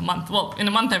myself in a month. Well, in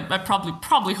a month, I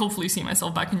probably hopefully see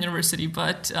myself back in university.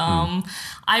 But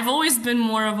I've always been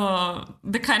more of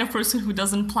the kind of person who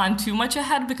doesn't plan too much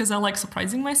ahead, because I like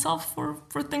surprising myself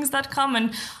for things that come.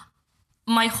 And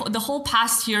the whole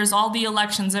past years, all the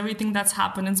elections, everything that's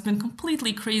happened, it's been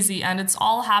completely crazy, and it's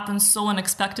all happened so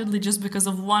unexpectedly just because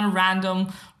of one random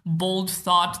bold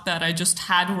thought that I just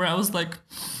had, where I was like,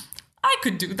 I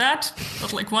could do that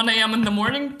at like 1 a.m. in the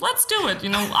morning. Let's do it.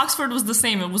 Oxford was the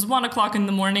same. It was 1 o'clock in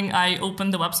the morning. I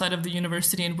opened the website of the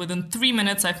university, and within 3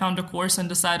 minutes I found a course and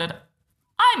decided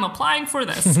I'm applying for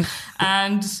this.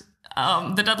 And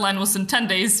the deadline was in 10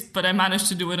 days, but I managed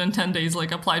to do it in 10 days.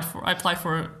 Like I applied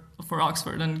for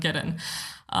Oxford and get in.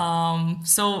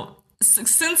 So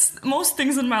since most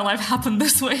things in my life happen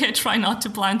this way, I try not to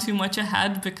plan too much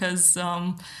ahead, because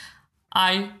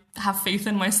I have faith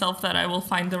in myself that I will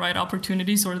find the right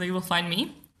opportunities, or they will find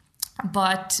me.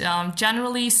 But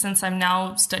generally, since I'm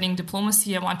now studying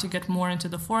diplomacy, I want to get more into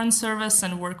the foreign service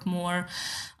and work more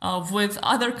with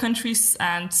other countries.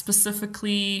 And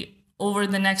specifically, over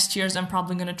the next years, I'm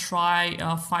probably going to try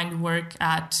find work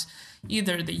at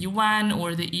either the UN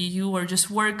or the EU, or just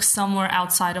work somewhere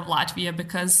outside of Latvia,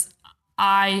 because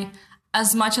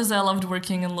as much as I loved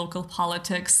working in local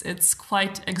politics, it's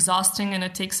quite exhausting and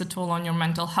it takes a toll on your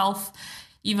mental health.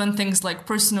 Even things like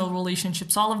personal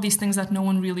relationships, all of these things that no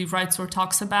one really writes or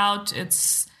talks about,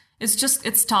 it's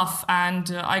tough.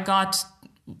 And I got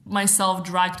myself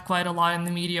dragged quite a lot in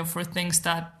the media for things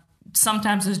that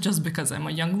sometimes is just because I'm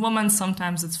a young woman,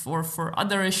 sometimes it's for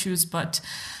other issues, but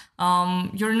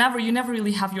you never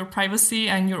really have your privacy,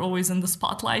 and you're always in the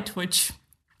spotlight, which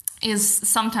is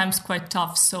sometimes quite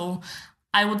tough. So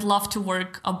I would love to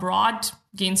work abroad,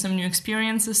 gain some new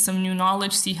experiences, some new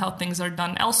knowledge, see how things are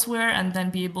done elsewhere, and then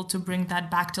be able to bring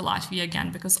that back to Latvia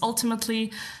again. Because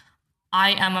ultimately,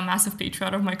 I am a massive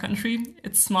patriot of my country.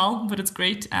 It's small, but it's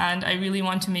great. And I really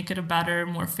want to make it a better,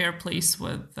 more fair place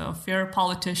with fair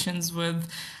politicians,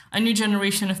 with a new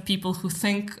generation of people who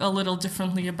think a little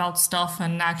differently about stuff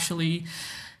and actually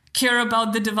care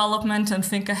about the development and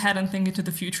think ahead and think into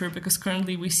the future, because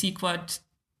currently we see quite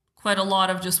a lot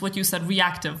of just what you said,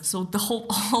 reactive. So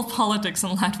all politics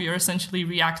in Latvia are essentially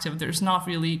reactive. There's not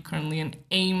really currently an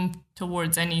aim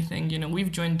towards anything.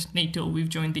 We've joined NATO, we've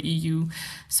joined the EU,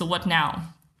 so what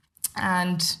now?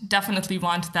 And definitely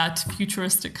want that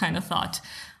futuristic kind of thought.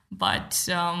 But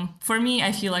for me,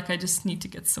 I feel like I just need to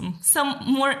get some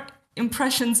more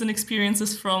impressions and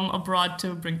experiences from abroad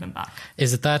to bring them back.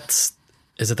 Is it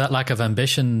that lack of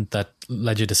ambition that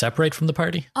led you to separate from the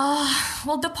party?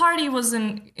 Well, the party was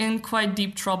in quite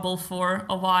deep trouble for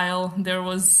a while. There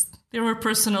were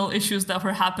personal issues that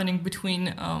were happening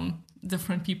between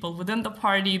different people within the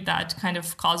party that kind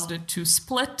of caused it to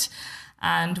split.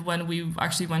 And when we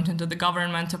actually went into the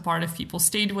government, a part of people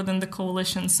stayed within the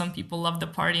coalition. Some people left the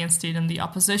party and stayed in the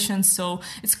opposition. So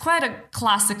it's quite a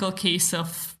classical case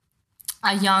of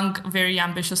a young, very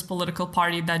ambitious political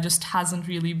party that just doesn't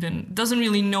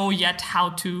really know yet how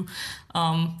to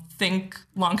think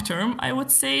long term, I would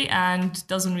say, and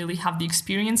doesn't really have the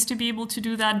experience to be able to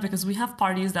do that, because we have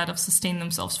parties that have sustained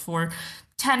themselves for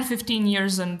 10, 15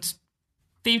 years and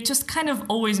they've just kind of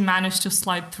always managed to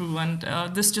slide through. And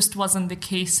this just wasn't the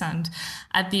case. And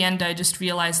at the end, I just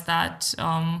realized that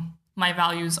my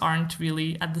values aren't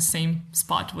really at the same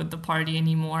spot with the party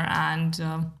anymore. And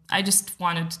I just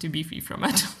wanted to be free from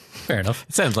it. Fair enough.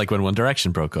 It sounds like when One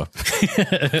Direction broke up.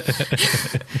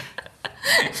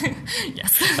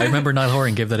 Yes. I remember Niall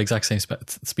Horan gave that exact same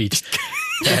speech.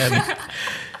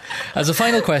 As a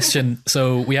final question,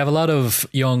 so we have a lot of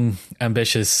young,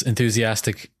 ambitious,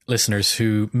 enthusiastic listeners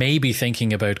who may be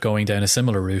thinking about going down a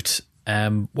similar route.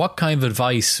 What kind of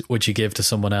advice would you give to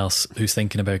someone else who's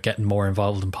thinking about getting more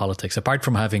involved in politics? Apart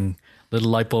from having little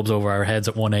light bulbs over our heads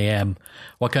at 1 a.m,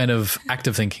 what kind of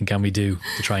active thinking can we do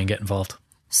to try and get involved?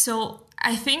 So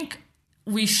I think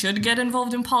we should get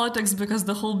involved in politics, because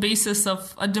the whole basis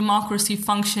of a democracy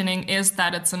functioning is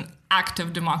that it's an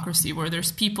active democracy where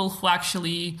there's people who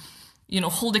actually,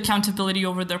 hold accountability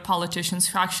over their politicians,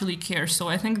 who actually care. So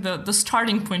I think the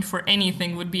starting point for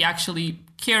anything would be actually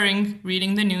caring,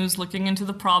 reading the news, looking into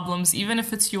the problems, even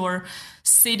if it's your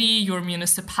city, your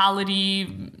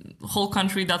municipality, whole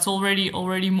country, that's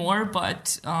already more,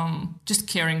 but just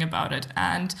caring about it.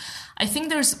 And I think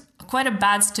there's quite a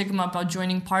bad stigma about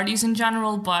joining parties in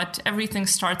general, but everything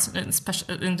starts,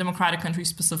 in democratic countries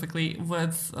specifically,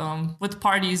 with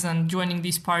parties and joining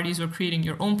these parties or creating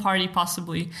your own party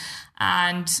possibly,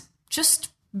 and just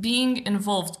being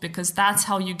involved, because that's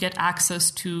how you get access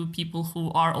to people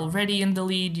who are already in the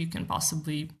lead. You can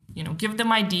possibly, give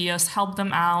them ideas, help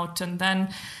them out, and then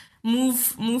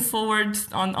move forward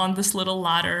on this little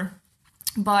ladder.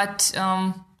 But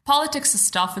politics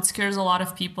is tough. It scares a lot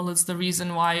of people. It's the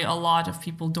reason why a lot of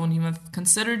people don't even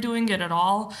consider doing it at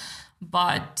all.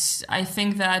 But I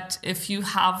think that if you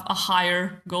have a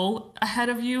higher goal ahead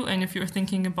of you, and if you're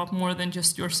thinking about more than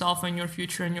just yourself and your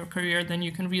future and your career, then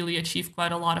you can really achieve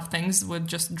quite a lot of things with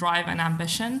just drive and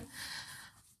ambition.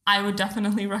 I would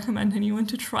definitely recommend anyone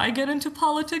to try get into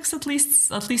politics, at least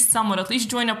somewhat. At least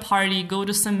join a party, go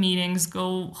to some meetings,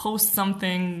 go host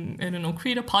something, I don't know,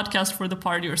 create a podcast for the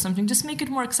party or something. Just make it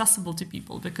more accessible to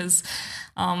people, because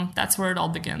that's where it all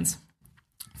begins,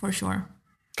 for sure.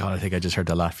 God, I think I just heard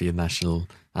the Latvian national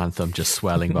anthem just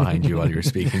swelling behind you while you were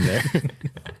speaking there.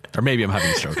 Or maybe I'm having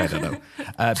a stroke, I don't know.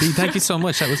 Bea, thank you so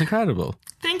much. That was incredible.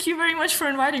 Thank you very much for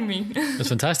inviting me. It's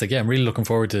fantastic. Yeah, I'm really looking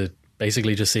forward to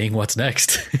basically just seeing what's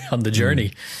next on the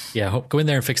journey. Yeah, go in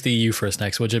there and fix the EU for us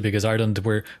next, would you? Because Ireland,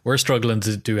 we're struggling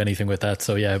to do anything with that.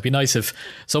 So yeah, it'd be nice if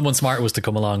someone smart was to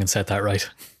come along and set that right.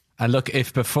 And look,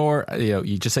 if before,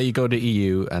 you just say you go to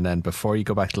EU, and then before you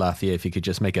go back to Latvia, if you could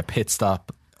just make a pit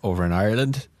stop over in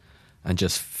Ireland and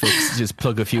just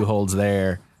plug a few holes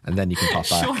there, and then you can pop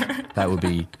back. Sure. That would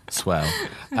be swell.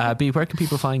 Bea, where can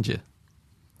people find you?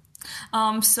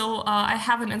 So I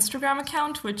have an Instagram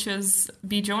account, which is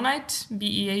BeaJoeKnight,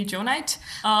 BEA JoeKnight.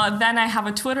 Then I have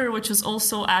a Twitter, which is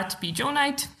also at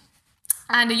BeaJoeKnight,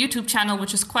 and a YouTube channel,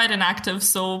 which is quite inactive,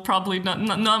 so probably not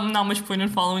much point in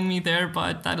following me there,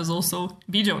 but that is also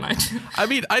BeaJoeKnight. I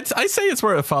mean, I'd say it's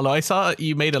worth a follow. I saw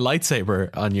you made a lightsaber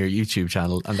on your YouTube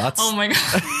channel, and that's oh my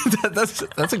god,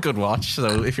 that's a good watch.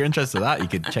 So if you're interested in that, you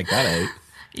could check that out.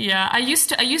 Yeah, I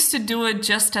used to do it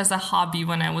just as a hobby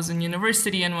when I was in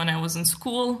university and when I was in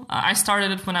school. I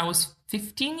started it when I was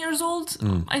 15 years old,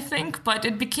 I think, but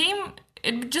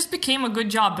it just became a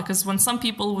good job, because when some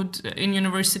people would in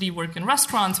university work in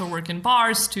restaurants or work in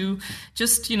bars to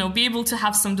just, be able to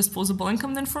have some disposable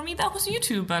income, then for me that was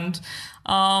YouTube. And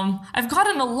I've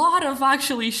gotten a lot of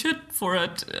actually shit for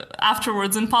it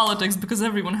afterwards in politics, because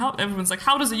everyone's like,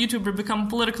 how does a YouTuber become a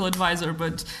political advisor?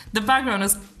 But the background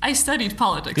is I studied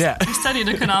politics. Yeah. I studied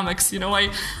economics.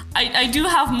 I do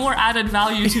have more added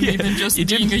value to me than just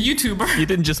being a YouTuber. You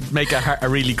didn't just make a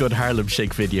really good Harlem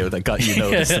Shake video that got you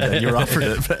noticed, and then you're offered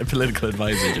a political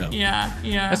advisor job. Yeah.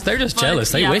 They're just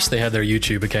jealous. They wish they had their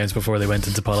YouTube accounts before they went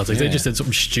into politics. Yeah. They just did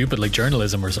something stupid like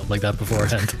journalism or something like that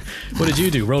beforehand. What did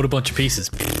you do? Wrote a bunch of pieces.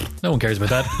 No one cares about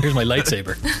that. Here's my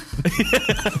lightsaber.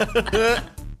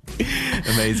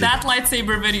 Amazing. That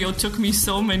lightsaber video took me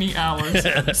so many hours.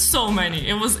 So many.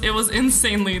 It was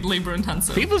insanely labor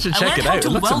intensive. People should check it out. It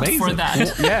looks amazing. For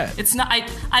that. Yeah. It's not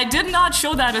I did not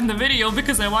show that in the video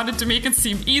because I wanted to make it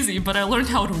seem easy, but I learned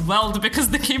how to weld because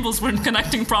the cables weren't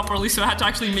connecting properly, so I had to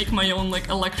actually make my own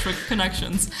electric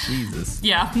connections. Jesus.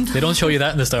 Yeah. They don't show you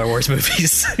that in the Star Wars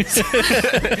movies.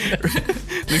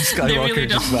 Luke Skywalker really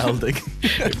just welding.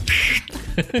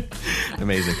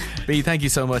 Amazing. Bea, thank you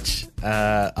so much.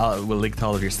 We'll link to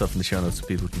all of your stuff in the show notes so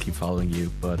people can keep following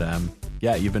you. But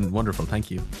yeah, you've been wonderful.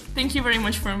 Thank you. Thank you very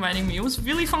much for inviting me. It was a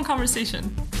really fun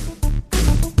conversation.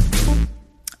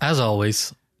 As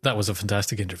always, that was a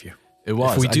fantastic interview. It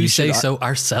was. If we do say so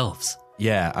ourselves.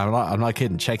 Yeah, I'm not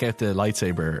kidding. Check out the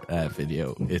lightsaber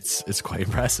video. It's quite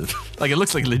impressive. It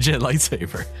looks like a legit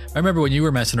lightsaber. I remember when you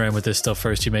were messing around with this stuff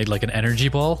first, you made an energy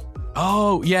ball.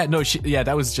 Oh yeah, no,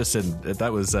 that was just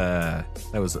that was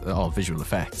all visual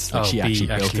effects. She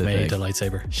actually made a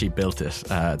lightsaber. She built it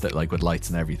with lights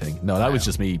and everything. No, that was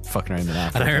just me fucking around in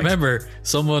After And Effects. I remember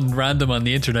someone random on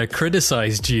the internet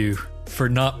criticized you for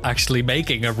not actually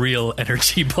making a real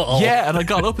energy ball. Yeah, and I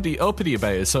got uppity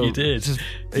about it. So you did.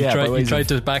 You tried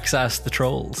to backsass the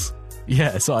trolls.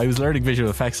 Yeah, so I was learning visual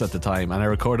effects at the time, and I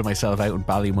recorded myself out in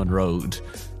Ballymun Road,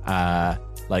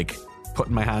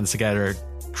 putting my hands together,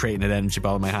 creating an energy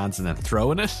ball in my hands, and then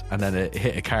throwing it, and then it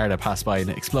hit a car that passed by and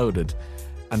it exploded.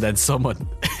 And then someone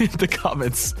in the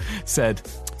comments said,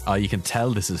 "Oh, you can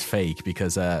tell this is fake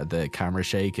because the camera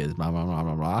shake is blah blah blah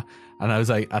blah blah." And I was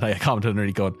like, and I commented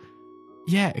underneath going,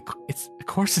 "Yeah, of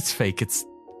course it's fake.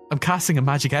 I'm casting a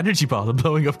magic energy ball and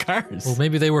blowing up cars." Well,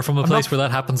 maybe they were from a place where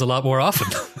that happens a lot more often.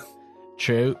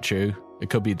 True. It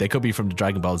could be. They could be from the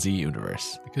Dragon Ball Z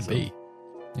universe. It could be.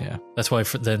 Yeah. That's why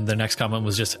then the next comment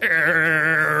was just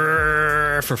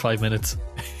for 5 minutes.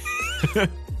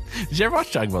 Did you ever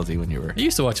watch Dragon Ball Z when you were? I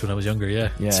used to watch when I was younger, yeah.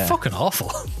 It's Yeah. fucking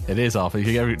awful. It is awful. If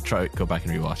you ever try go back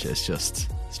and rewatch it, it's just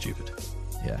Stupid.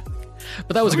 yeah.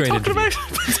 But that was a great What are we interview.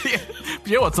 talking about? But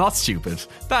you know what's not stupid?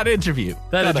 That interview.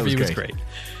 That interview was great.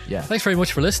 Yeah. Thanks very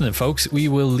much for listening, folks. We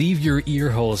will leave your ear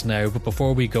holes now, but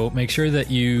before we go, make sure that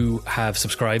you have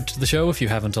subscribed to the show if you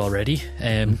haven't already.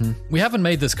 We haven't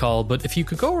made this call, but if you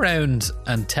could go around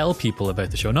and tell people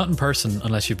about the show, not in person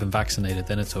unless you've been vaccinated,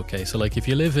 then it's okay. So like if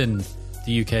you live in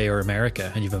the UK or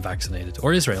America and you've been vaccinated,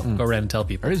 or Israel, go around and tell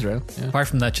people. Or Israel. Yeah. Apart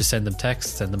from that, just send them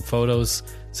texts, send them photos,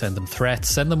 send them threats,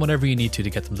 send them whatever you need to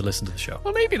get them to listen to the show.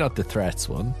 Well, maybe not the threats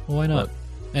one. Well, why not?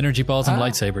 Energy balls and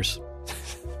lightsabers.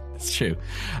 It's true.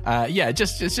 Yeah,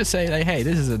 just say like, hey,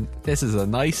 this is a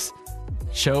nice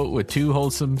show with two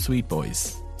wholesome sweet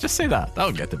boys. Just say that.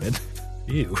 That'll get them in.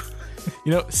 Ew.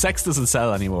 You know, sex doesn't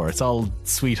sell anymore. It's all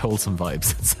sweet, wholesome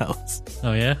vibes that sells.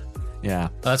 Oh, yeah? Yeah,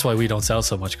 That's why we don't sell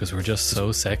so much, because we're just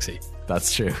so sexy.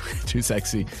 that's true. Too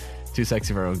sexy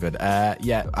for our own good.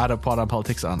 Yeah, add up What On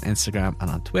Politics on Instagram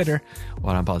and on Twitter.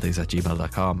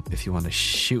 whatonpolitics@gmail.com. If you want to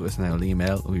shoot us an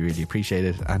email, we really appreciate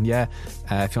it. And yeah,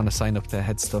 if you want to sign up to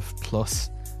Head Stuff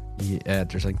Plus,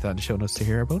 there's a link down in the show notes to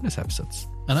hear our bonus episodes.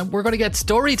 And we're going to get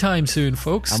story time soon,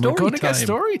 folks. And we're going to get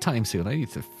story time soon. I need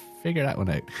to figure that one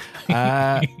out.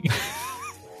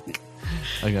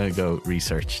 I'm going to go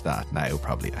research that now,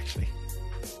 probably, actually.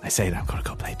 I say that I'm going to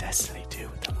go play Destiny 2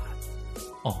 with the lad.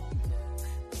 Oh,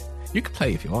 You can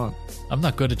play if you want. I'm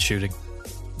not good at shooting.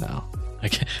 No.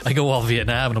 I go all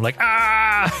Vietnam and I'm like,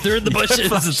 they're in the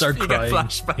bushes and start you get crying.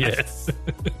 flashbacks. Yes.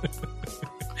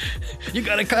 You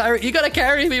gotta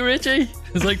carry me, Richie.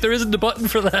 It's like there isn't a button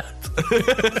for that.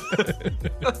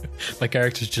 My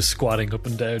character's just squatting up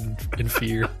and down in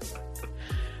fear.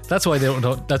 That's why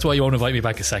that's why you won't invite me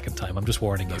back a second time. I'm just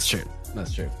warning you. That's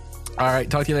true. All right,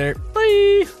 talk to you later.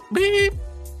 Bye. Beep.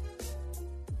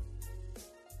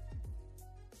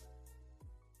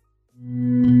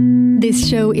 This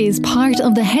show is part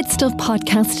of the Head Stuff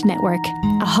Podcast Network,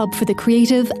 a hub for the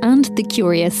creative and the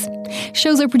curious.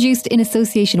 Shows are produced in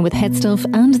association with Head Stuff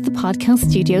and the Podcast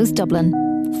Studios Dublin.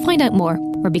 Find out more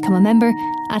or become a member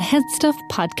at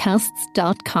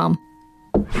headstuffpodcasts.com.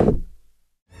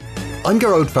 I'm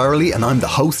Gerard Farrelly and I'm the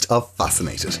host of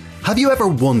Fascinated. Have you ever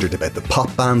wondered about the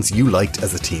pop bands you liked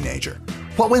as a teenager?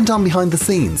 What went on behind the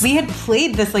scenes? We had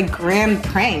played this grand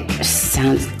prank. It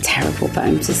sounds terrible, but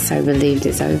I'm just so relieved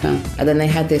it's over. And then they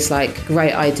had this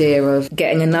great idea of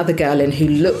getting another girl in who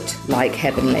looked like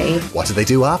Heavenly. What did they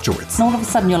do afterwards? And all of a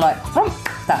sudden you're like,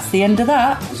 that's the end of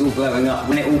that. It was all blowing up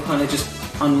when it all kind of just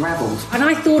unravelled. And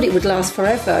I thought it would last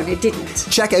forever, and it didn't.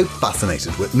 Check out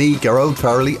Fascinated with me, Gerard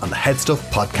Farrelly, on the Head Stuff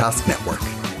Podcast Network.